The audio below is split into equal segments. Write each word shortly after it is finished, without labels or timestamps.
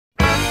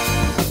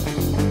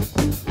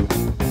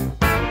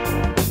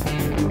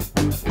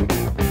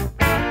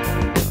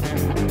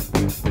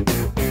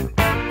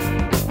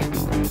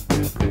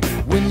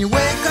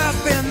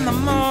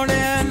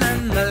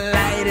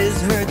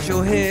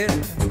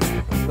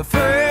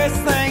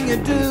you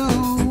do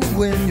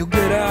when you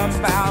get up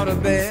out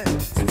of bed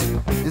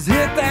is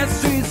hit that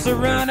streets a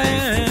running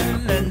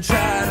and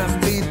try to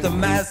beat the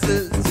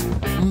masses.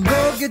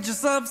 Go get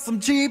yourself some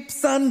cheap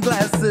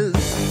sunglasses.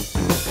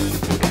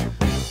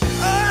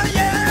 Oh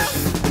yeah,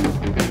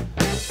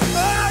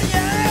 oh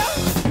yeah,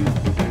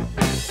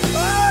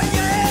 oh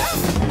yeah.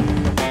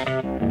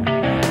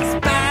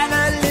 Spied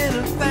a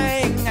little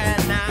thing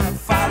and I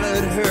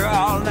followed her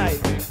all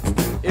night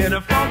in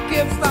a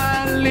funky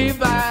fine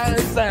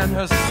Levi's and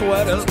her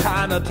sweater's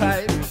kinda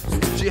tight.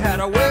 She had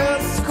a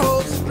West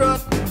Coast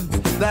strut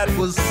that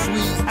was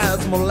sweet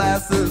as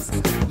molasses.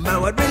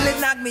 Man, what really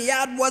knocked me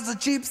out was the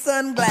cheap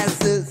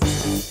sunglasses.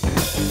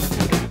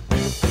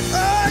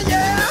 Oh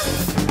yeah,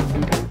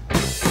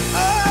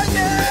 oh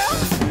yeah,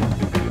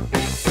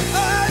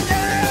 oh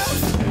yeah.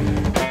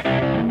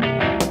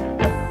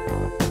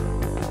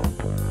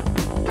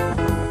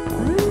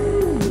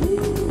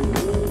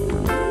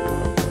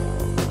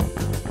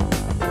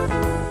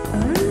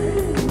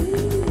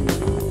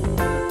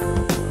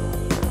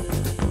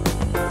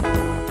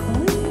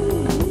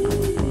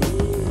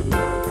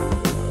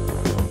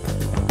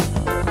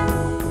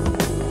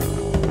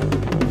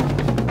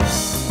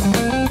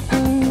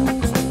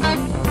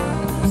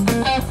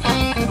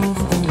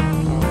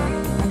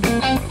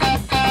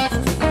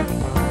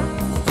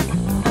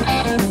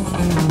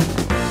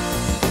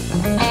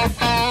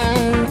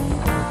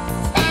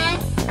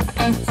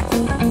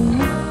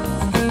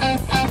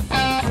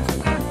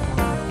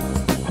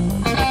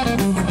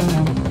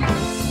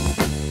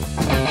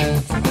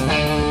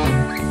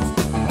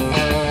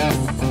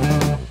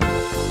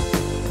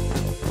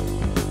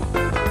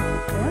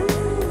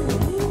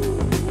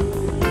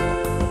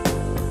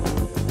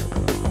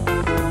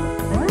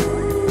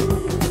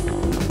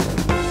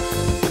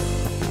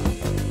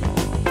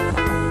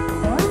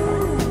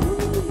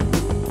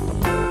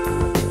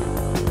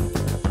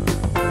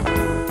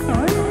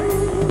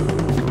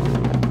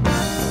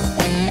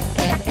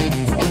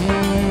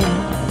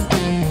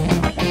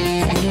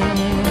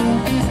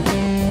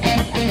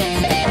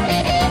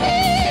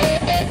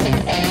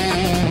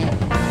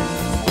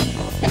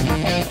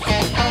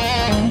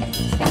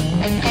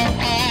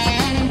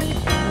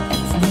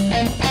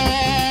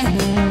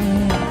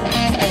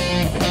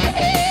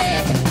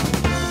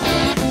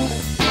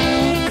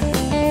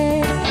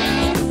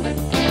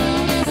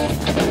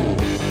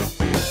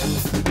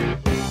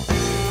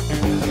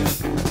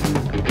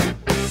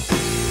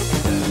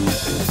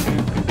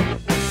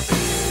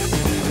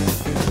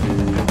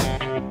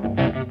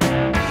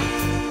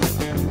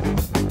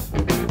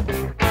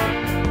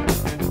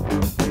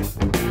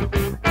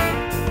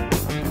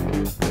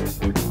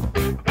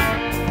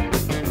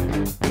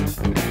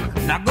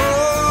 Now go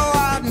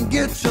out and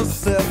get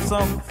yourself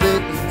some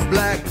thick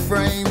black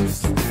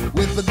frames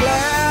with the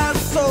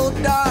glass so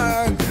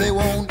dark they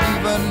won't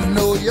even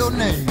know your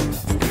name.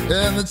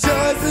 And the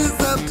choice is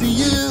up to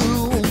you,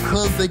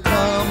 'cause they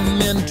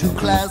come in two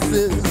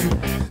classes: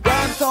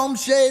 rhinestone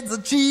shades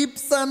or cheap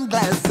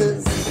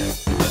sunglasses.